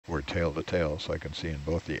we're tail to tail, so I can see in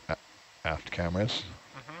both the aft cameras,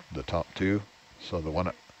 the top two. So the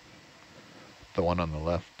one on the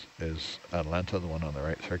left is Atlanta, the one on the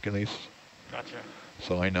right is Hercules. Gotcha.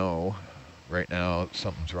 So I know right now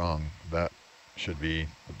something's wrong. That should be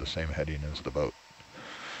the same heading as the boat,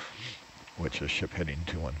 which is ship heading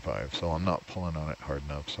 215. So I'm not pulling on it hard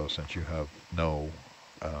enough. So since you have no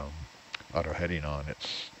auto heading on,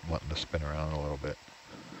 it's wanting to spin around a little bit.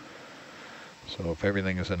 So if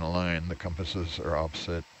everything is in a line, the compasses are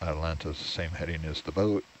opposite. Atlanta's the same heading as the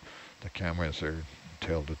boat. The cameras are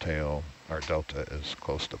tail to tail. Our delta is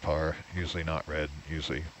close to par, usually not red.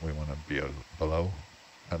 Usually we want to be below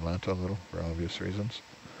Atlanta a little for obvious reasons.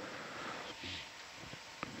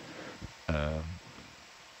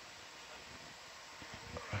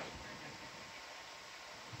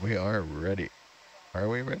 We are ready. Are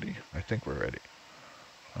we ready? I think we're ready.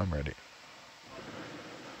 I'm ready.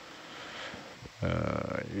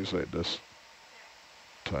 Usually at this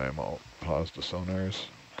time I'll pause the sonars,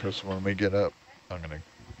 because when we get up, I'm gonna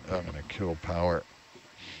kill power.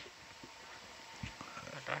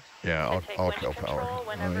 Okay. Yeah, I'll kill power.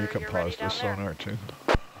 You can pause the sonar too.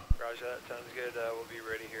 Roger, that sounds good. We'll be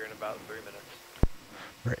ready here in about 3 minutes.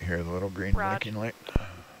 Right here, the little green blinking light.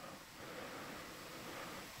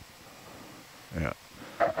 Yeah.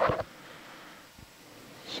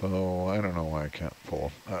 So I don't know why I can't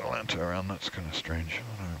pull Atlanta around. That's kind of strange.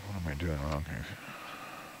 What am I doing wrong here?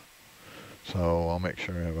 So I'll make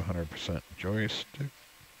sure I have 100% joystick.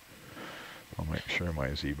 I'll make sure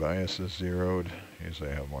my Z bias is zeroed. Usually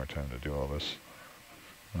I have more time to do all this.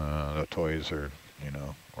 The toys are, you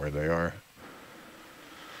know, where they are.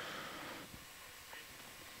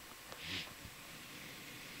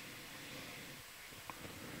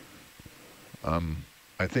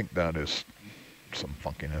 I think that is some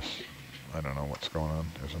funkiness. I don't know what's going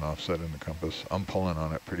on. There's an offset in the compass. I'm pulling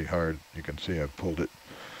on it pretty hard. You can see I've pulled it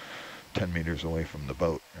 10 meters away from the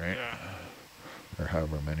boat, right? Yeah. Or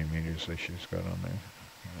however many meters that she's got on there.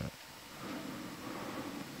 Yeah.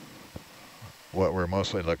 What we're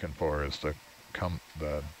mostly looking for is the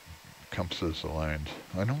compasses aligned.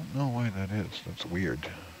 I don't know why that is. That's weird.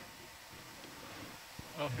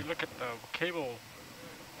 Well, if you look at the cable,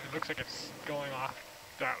 it looks like it's going off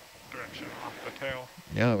that direction, off the tail.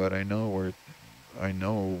 Yeah, but I know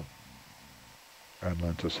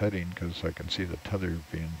Atlanta's heading because I can see the tether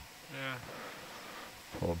being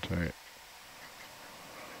pulled tight.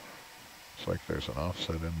 It's like there's an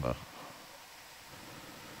offset in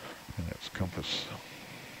its compass.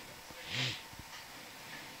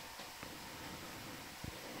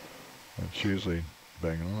 It's usually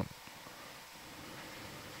bang on.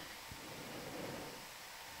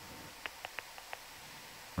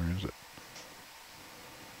 Where is it?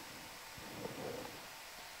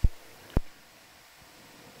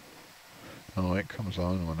 Oh, it comes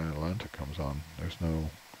on when Atlanta comes on. There's no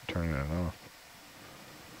turning it off.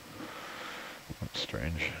 That's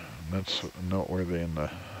strange. And that's noteworthy in the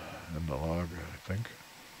log, I think.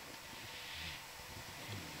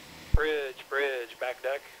 Bridge, back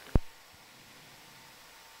deck.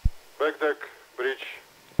 Back deck, bridge.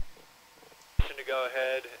 To go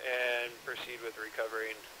ahead and proceed with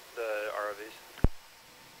recovering the ROVs.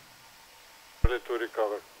 Ready to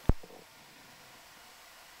recover.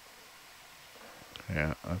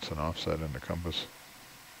 Yeah, that's an offset in the compass.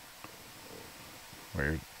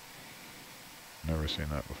 Weird. Never seen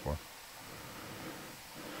that before.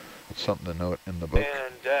 It's something to note in the book.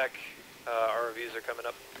 And deck, ROVs are coming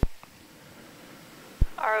up.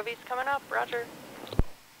 ROVs coming up, roger.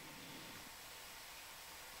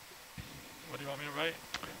 What do you want me to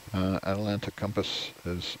write? Atlanta compass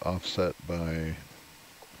is offset by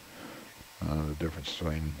the difference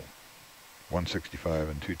between 165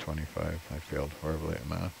 and 225. I failed horribly at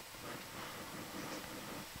math.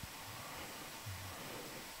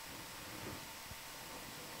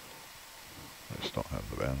 I just don't have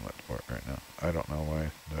the bandwidth for it right now. I don't know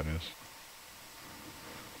why that is.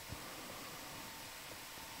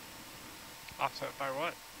 Offset by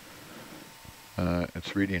what?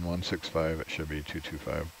 It's reading 165. It should be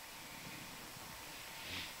 225.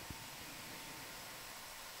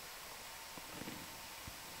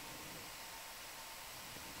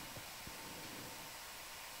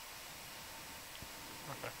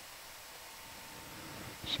 Okay.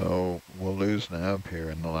 So we'll lose nav here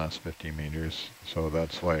in the last 50 meters. So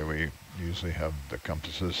that's why we usually have the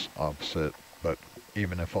compasses opposite. But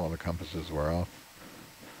even if all the compasses were off,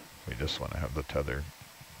 we just want to have the tether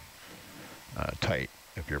tight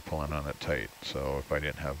if you're pulling on it tight. So if I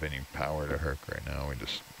didn't have any power to Herc right now, we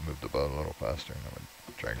just move the boat a little faster and it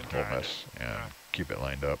would drag the whole mess and keep it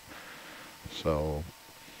lined up. So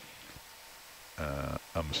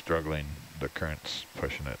I'm struggling. The current's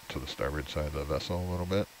pushing it to the starboard side of the vessel a little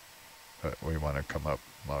bit. But we want to come up,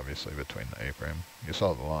 obviously, between the A-frame. You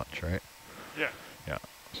saw the launch, right? Yeah. Yeah,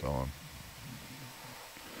 so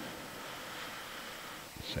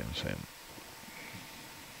same.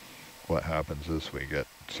 What happens is we get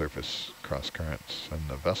surface cross currents, and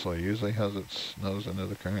the vessel usually has its nose into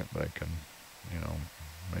the current, but I can,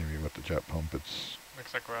 maybe with the jet pump, it's...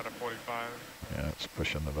 Looks like we're at a 45. Yeah, it's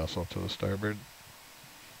pushing the vessel to the starboard,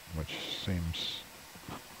 which seems,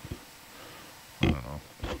 I don't know,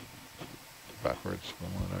 backwards from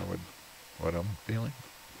what I'm feeling.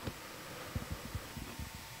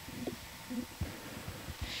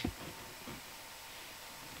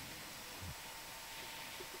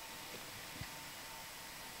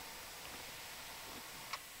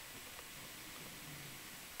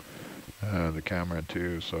 The camera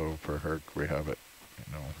too, so for Herc we have it,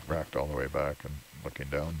 racked all the way back and looking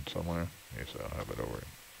down somewhere. So I'll have it over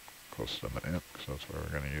close to the amp, because that's where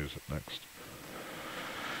we're going to use it next.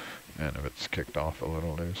 And if it's kicked off a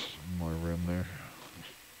little, there's more room there.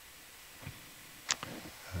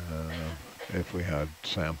 If we had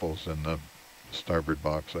samples in the starboard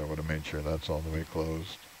box, I would have made sure that's all the way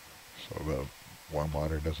closed, so the warm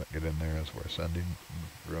water doesn't get in there as we're sending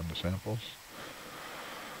and run the samples.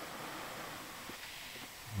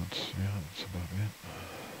 That's about it.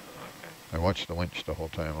 Okay. I watch the winch the whole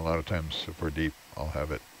time. A lot of times if we're deep, I'll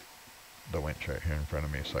have the winch right here in front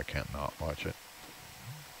of me, so I can't not watch it.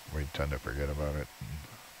 We tend to forget about it, and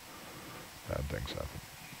bad things happen.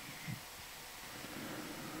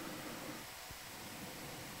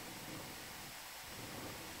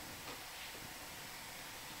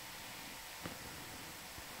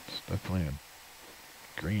 It's definitely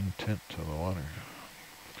a green tint to the water.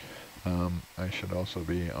 I should also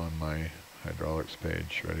be on my hydraulics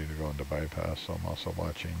page ready to go into bypass, so I'm also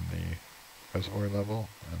watching the reservoir level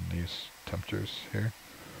and these temperatures here.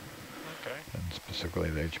 Okay. And specifically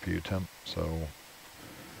the HPU temp, so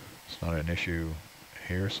it's not an issue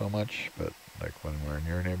here so much, but like when we're in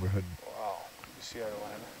your neighborhood. Wow, you see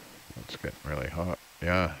Atlanta? It's getting really hot.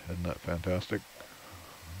 Yeah, isn't that fantastic?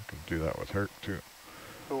 I could do that with Herc too.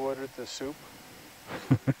 Who ordered the soup?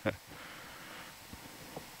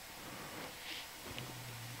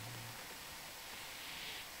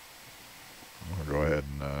 We'll go ahead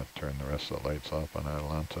and turn the rest of the lights off on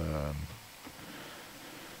Atalanta, and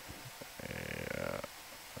yeah,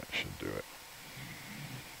 that should do it.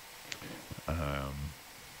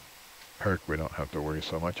 Herc we don't have to worry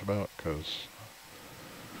so much about, because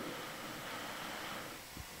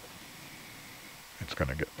it's going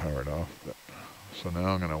to get powered off. But, so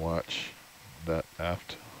now I'm going to watch that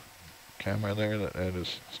aft camera there that Ed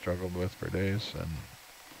has struggled with for days, and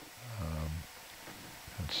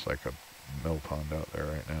it's like a mill pond out there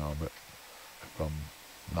right now, but if I'm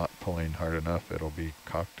not pulling hard enough, it'll be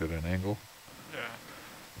cocked at an angle. Yeah.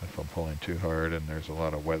 If I'm pulling too hard and there's a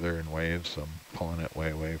lot of weather and waves, I'm pulling it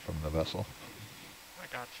way away from the vessel. I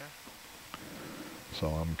gotcha. So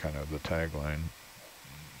I'm kind of the tagline.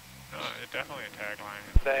 No, it's definitely a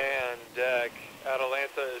tagline. Fan, deck,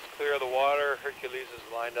 Atalanta is clear of the water. Hercules is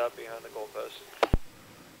lined up behind the goalpost.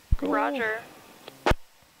 Cool. Roger.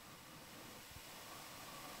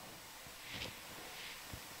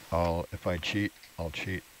 If I cheat, I'll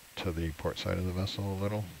cheat to the port side of the vessel a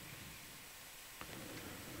little.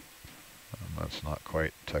 That's not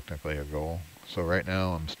quite technically a goal. So right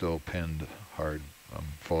now I'm still pinned hard. I'm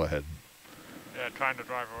full ahead. Yeah, trying to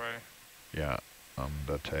drive away. Yeah, I'm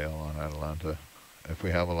the tail on Atalanta. If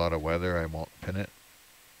we have a lot of weather, I won't pin it.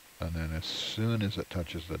 And then as soon as it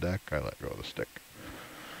touches the deck, I let go of the stick.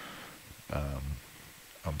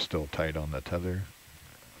 I'm still tight on the tether,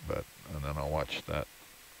 and then I'll watch that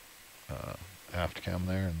aft cam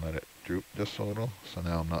there and let it droop just a little. So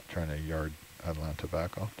now I'm not trying to yard Atalanta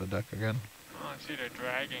back off the deck again. Oh, I see they're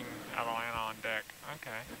dragging Atalanta on deck.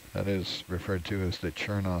 Okay. That is referred to as the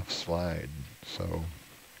churn-off slide. So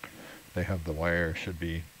they have the wire should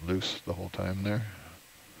be loose the whole time there.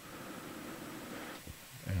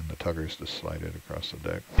 And the tuggers just slide it across the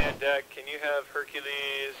deck. And deck, can you have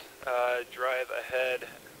Hercules drive ahead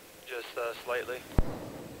just slightly?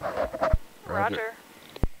 Roger.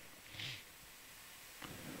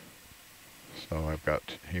 So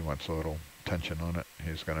he wants a little tension on it.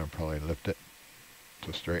 He's going to probably lift it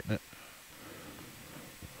to straighten it.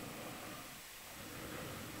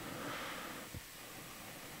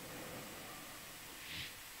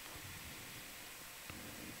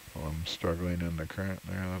 Well, I'm struggling in the current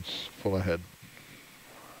there. That's full ahead.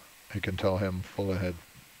 I can tell him full ahead.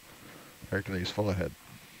 Hercules full ahead.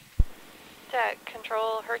 Deck,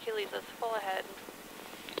 control, Hercules is full ahead.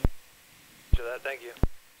 Roger that, thank you.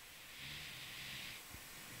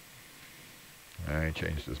 He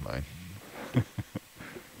changed his mind.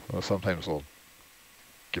 Well, sometimes we'll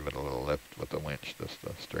give it a little lift with the winch just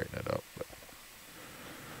to straighten it up. But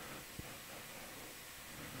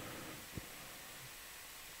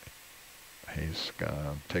he's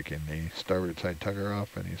taking the starboard side tugger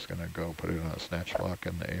off, and he's going to go put it on a snatch block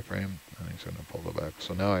in the A-frame, and he's going to pull the back.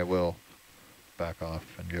 So now I will back off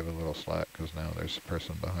and give a little slack, because now there's a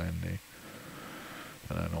person behind me,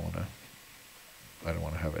 and I don't want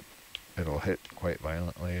to have it. It'll hit quite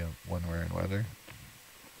violently when we're in weather.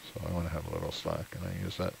 So I want to have a little slack, and I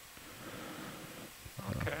use that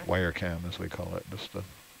wire cam, as we call it, just to.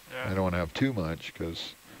 Yeah. I don't want to have too much,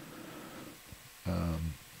 because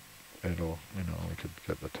it'll, we could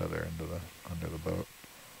get the tether under the boat.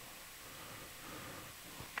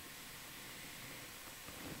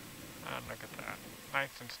 And look at that, nice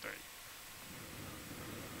and straight.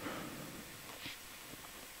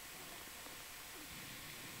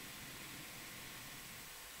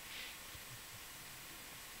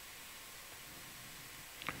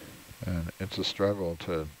 And it's a struggle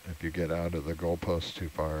if you get out of the goalpost too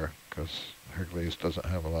far, because Hercules doesn't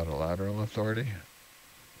have a lot of lateral authority.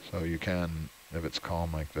 So you can, if it's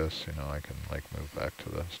calm like this, I can move back to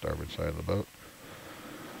the starboard side of the boat.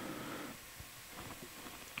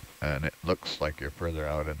 And it looks like you're further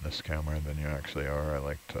out in this camera than you actually are. I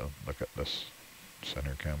like to look at this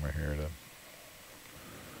center camera here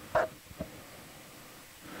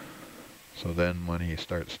So then when he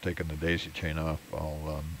starts taking the daisy chain off,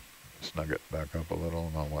 I'll snug it back up a little,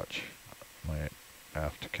 and I'll watch my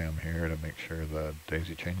aft cam here to make sure the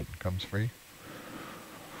daisy chain comes free.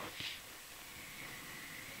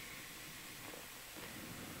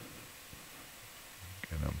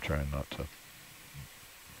 And I'm trying not to.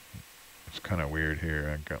 It's kind of weird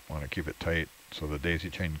here. I want to keep it tight so the daisy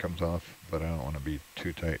chain comes off, but I don't want to be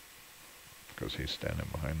too tight because he's standing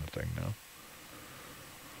behind the thing now.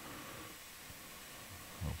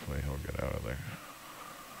 Hopefully he'll get out of there.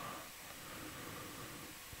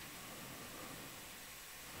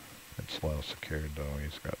 It's well secured though.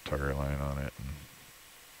 He's got tugger line on it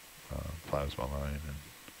and plasma line and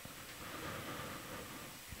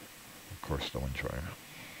of course the winch wire.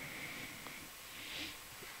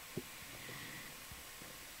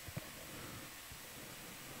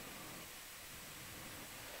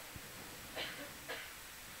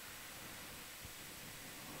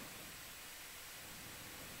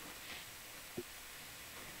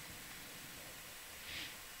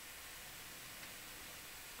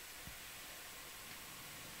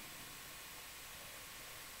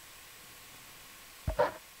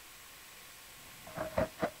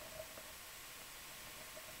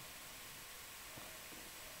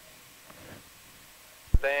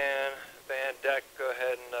 Van deck, go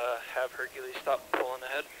ahead and have Hercules stop pulling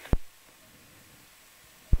ahead.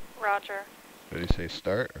 Roger. Did he say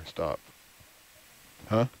start or stop?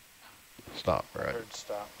 Huh? Stop, I right. heard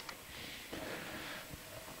stop.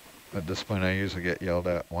 At this point I usually get yelled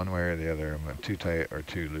at one way or the other. I'm too tight or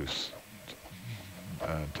too loose.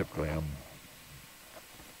 Typically I'm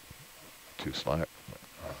too slack.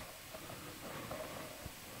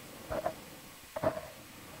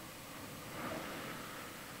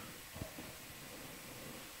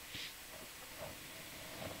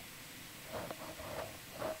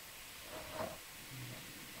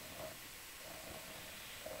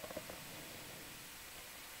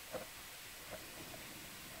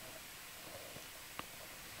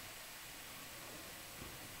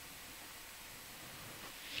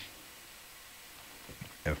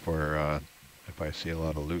 If I see a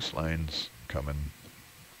lot of loose lines coming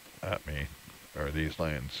at me, or these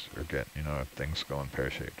lines are getting, if things going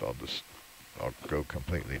pear-shaped, I'll go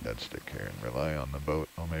completely dead stick here and rely on the boat.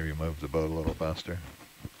 I'll maybe move the boat a little faster.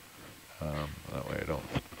 That way I don't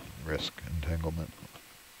risk entanglement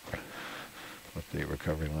with the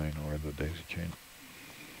recovery line or the daisy chain.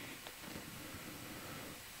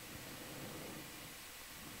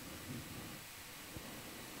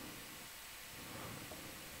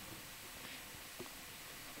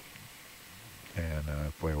 And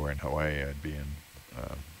if we were in Hawaii, I'd be in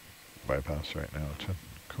bypass right now to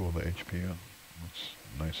cool the HPO. It's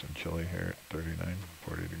nice and chilly here at 39,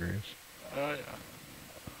 40 degrees. Oh, yeah.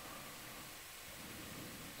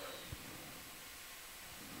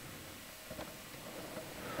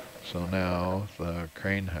 So now the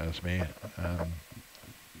crane has me,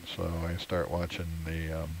 so I start watching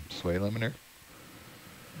the sway limiter.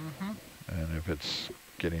 Mm-hmm. And if it's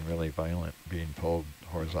getting really violent, being pulled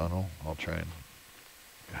horizontal, I'll try and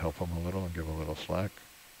help him a little and give a little slack.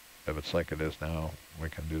 If it's like it is now, we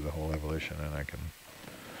can do the whole evolution and I can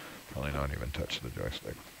probably might not even touch the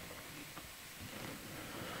joystick.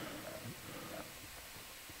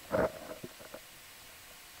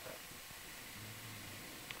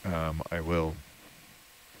 I will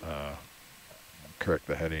correct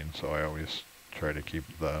the heading, so I always try to keep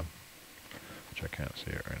the, which I can't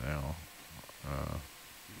see it right now,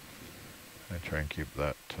 I try and keep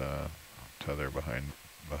that tether behind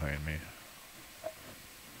me.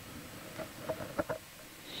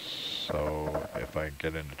 So if I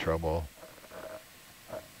get into trouble,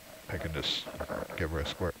 I can just give her a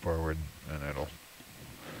squirt forward and it'll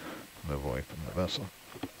move away from the vessel.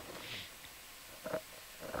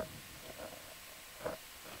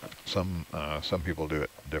 Some people do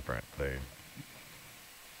it different. They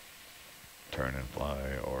turn and fly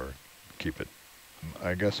or keep it,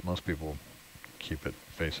 I guess most people keep it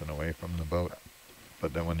facing away from the boat,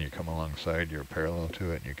 but then when you come alongside you're parallel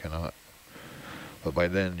to it and you cannot. But by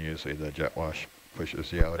then usually the jet wash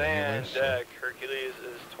pushes you out Van anyways. deck, Hercules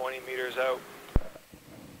is 20 meters out.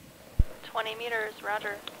 20 meters,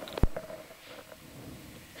 roger.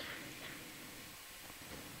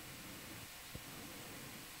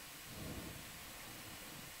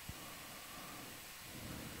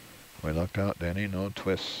 We lucked out, Danny, no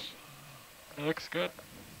twists, It looks good.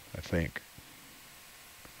 I think.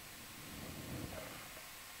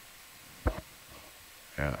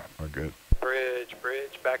 Yeah, we're good. Bridge,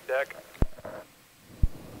 back deck.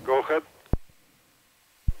 Go ahead.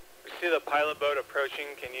 We see the pilot boat approaching.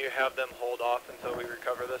 Can you have them hold off until we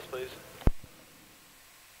recover this, please?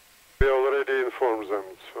 We already informed them,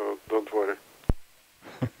 so don't worry.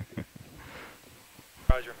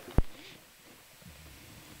 Roger.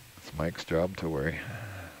 It's Mike's job to worry.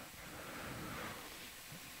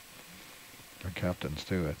 Our captain's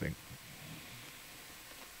too, I think.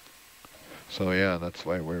 So yeah, that's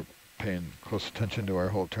why we're paying close attention to our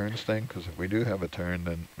whole turns thing, because if we do have a turn,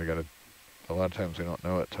 then we gotta, a lot of times we don't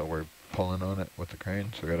know it till we're pulling on it with the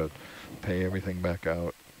crane, so we gotta pay everything back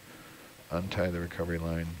out, untie the recovery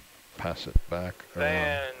line, pass it back around.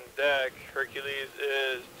 Van deck, Hercules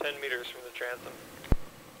is 10 meters from the transom.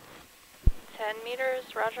 10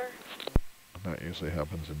 meters, roger. That usually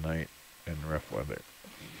happens at night in rough weather.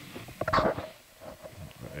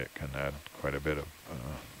 It can add quite a bit of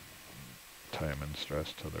time and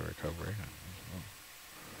stress to the recovery.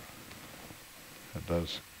 It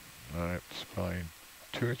does. It's probably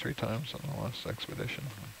 2 or 3 times on the last expedition.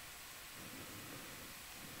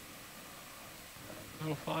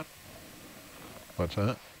 No fun. What's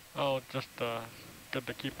that? Oh, just good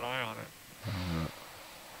to keep an eye on it.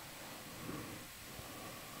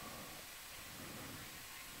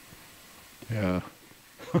 Yeah.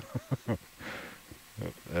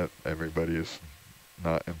 Everybody is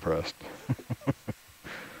not impressed.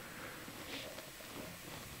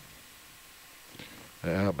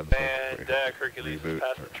 It happens. Van deck, Hercules is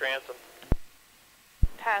past the transom.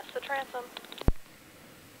 Past the transom.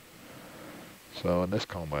 So in this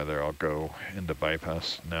calm weather, I'll go into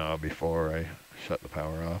bypass now before I shut the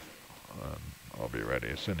power off. I'll be ready.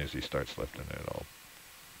 As soon as he starts lifting it, I'll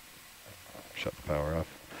shut the power off.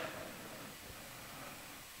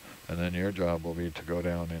 And then your job will be to go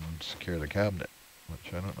down and secure the cabinet,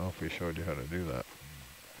 which I don't know if we showed you how to do that.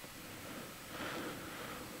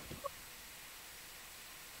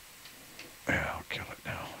 Yeah, I'll kill it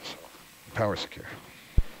now. So, power secure.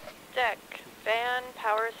 Deck, van,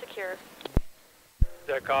 power secure.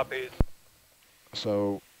 Deck copies.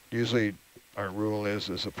 So usually our rule is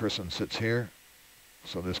a person sits here,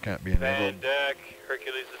 so this can't be Van enabled deck,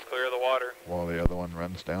 Hercules is clear of the water. while the other one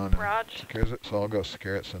runs down and Rog. secures it. So I'll go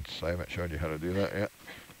secure it since I haven't showed you how to do that yet.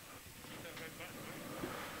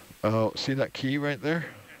 Oh, see that key right there?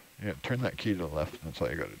 Yeah, turn that key to the left. That's all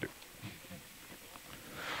you got to do.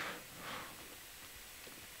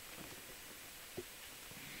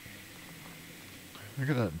 Look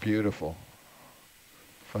at that beautiful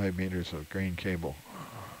 5 meters of green cable,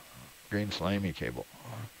 green slimy cable.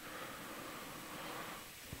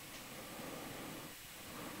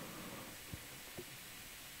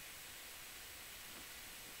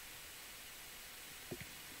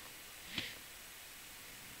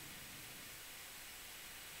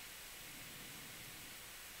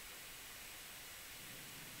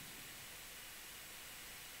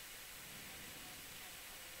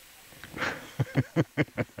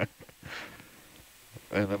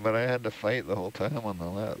 But I had to fight the whole time on the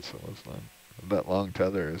lat, so it was fun. That long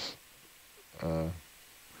tether is, hope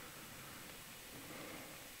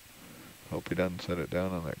he doesn't set it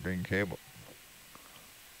down on that green cable.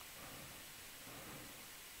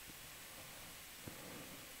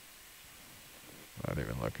 Not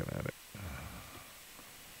even looking at it.